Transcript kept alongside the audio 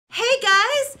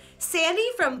Sandy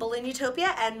from Balloon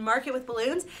Utopia and Market with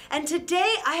Balloons, and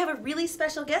today I have a really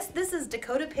special guest. This is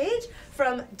Dakota Page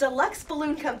from Deluxe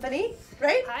Balloon Company,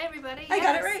 right? Hi everybody. I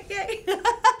got it right, yay.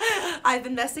 I've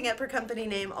been messing up her company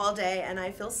name all day and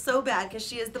I feel so bad because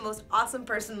she is the most awesome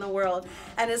person in the world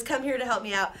and has come here to help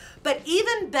me out. But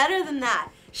even better than that,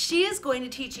 she is going to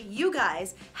teach you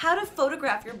guys how to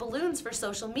photograph your balloons for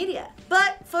social media.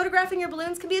 But photographing your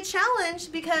balloons can be a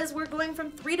challenge because we're going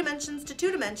from 3 dimensions to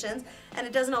 2 dimensions and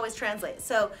it doesn't always translate.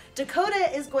 So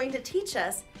Dakota is going to teach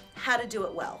us how to do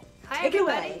it well. Hi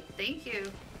everybody. Thank you.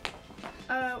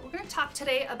 We're going to talk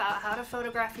today about how to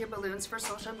photograph your balloons for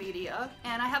social media,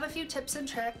 and I have a few tips and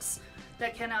tricks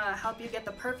that can help you get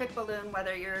the perfect balloon,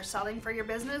 whether you're selling for your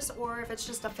business or if it's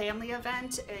just a family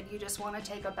event and you just want to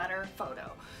take a better photo.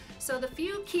 So the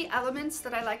few key elements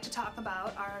that I like to talk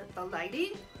about are the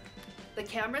lighting, the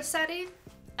camera setting,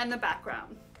 and the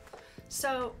background.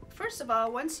 So first of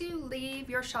all, once you leave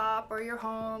your shop or your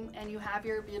home and you have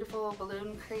your beautiful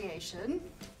balloon creation,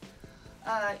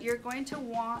 you're going to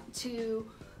want to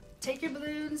take your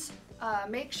balloons,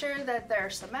 make sure that they're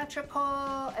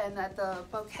symmetrical and that the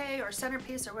bouquet or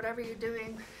centerpiece or whatever you're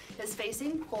doing is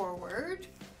facing forward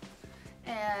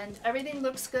and everything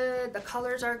looks good, the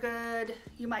colors are good.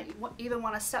 You might even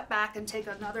want to step back and take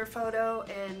another photo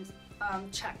and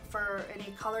check for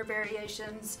any color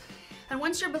variations. And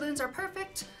once your balloons are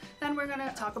perfect, then we're going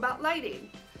to talk about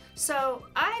lighting. So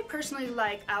I personally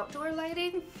like outdoor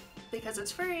lighting because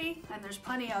it's free and there's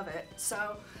plenty of it.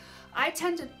 So I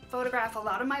tend to photograph a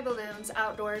lot of my balloons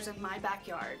outdoors in my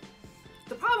backyard.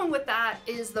 The problem with that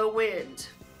is the wind.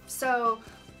 So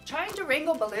trying to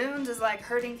wrangle balloons is like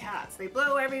herding cats. They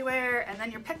blow everywhere and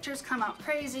then your pictures come out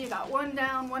crazy. You got one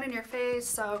down, one in your face.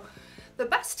 So the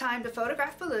best time to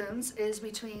photograph balloons is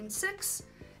between 6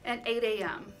 and 8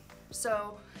 a.m.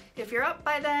 So if you're up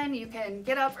by then, you can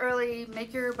get up early,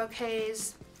 make your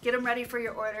bouquets, get them ready for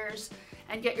your orders,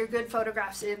 and get your good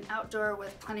photographs in outdoor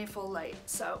with plentiful light.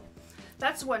 So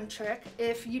that's one trick.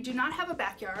 If you do not have a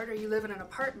backyard or you live in an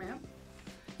apartment,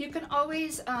 you can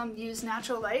always use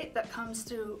natural light that comes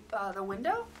through the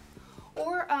window.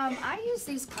 Or I use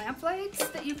these clamp lights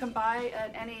that you can buy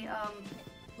at any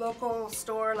local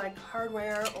store like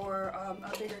hardware or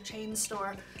a bigger chain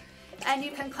store. And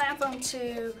you can clamp them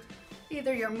to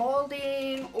either your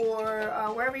molding or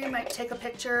wherever you might take a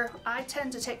picture. I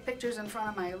tend to take pictures in front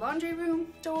of my laundry room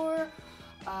door.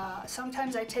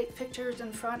 Sometimes I take pictures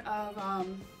in front of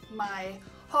my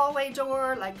hallway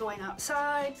door, like going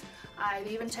outside. I've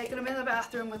even taken them in the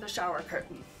bathroom with a shower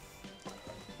curtain.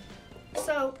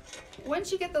 So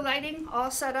once you get the lighting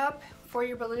all set up for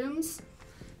your balloons,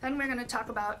 then we're going to talk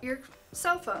about your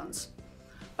cell phones.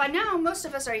 By now, most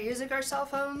of us are using our cell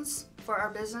phones for our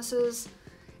businesses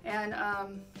and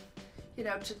you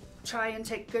know, to try and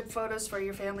take good photos for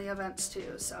your family events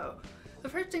too. So the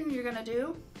first thing you're gonna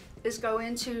do is go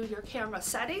into your camera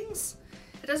settings.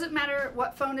 It doesn't matter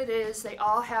what phone it is, they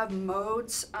all have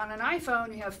modes. On an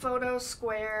iPhone, you have photo,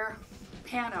 square,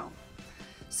 pano.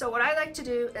 So what I like to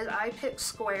do is I pick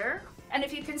square, and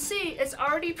if you can see, it's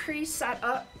already pre-set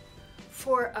up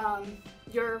for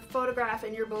your photograph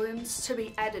and your balloons to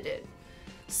be edited.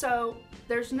 So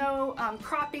there's no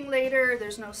cropping later,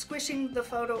 there's no squishing the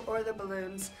photo or the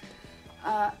balloons,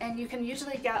 and you can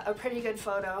usually get a pretty good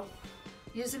photo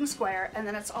using square, and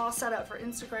then it's all set up for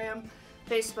Instagram,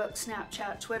 Facebook,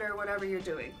 Snapchat, Twitter, whatever you're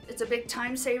doing. It's a big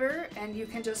time saver and you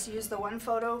can just use the one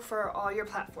photo for all your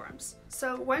platforms.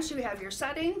 So once you have your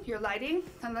setting, your lighting,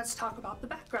 then let's talk about the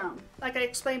background. Like I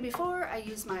explained before, I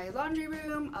use my laundry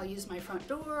room, I'll use my front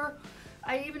door,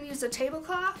 I even use a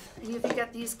tablecloth, and you can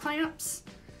get these clamps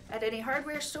at any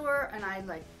hardware store, and I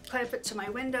like clamp it to my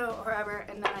window or wherever,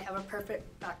 and then I have a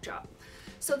perfect backdrop.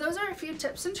 So those are a few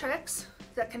tips and tricks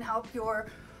that can help your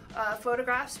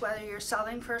photographs, whether you're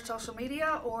selling for social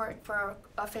media or for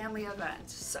a family event.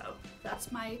 So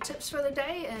that's my tips for the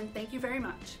day, and thank you very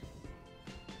much.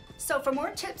 So for more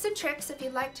tips and tricks, if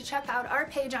you'd like to check out our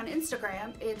page on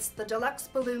Instagram, it's the Deluxe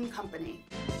Balloon Company.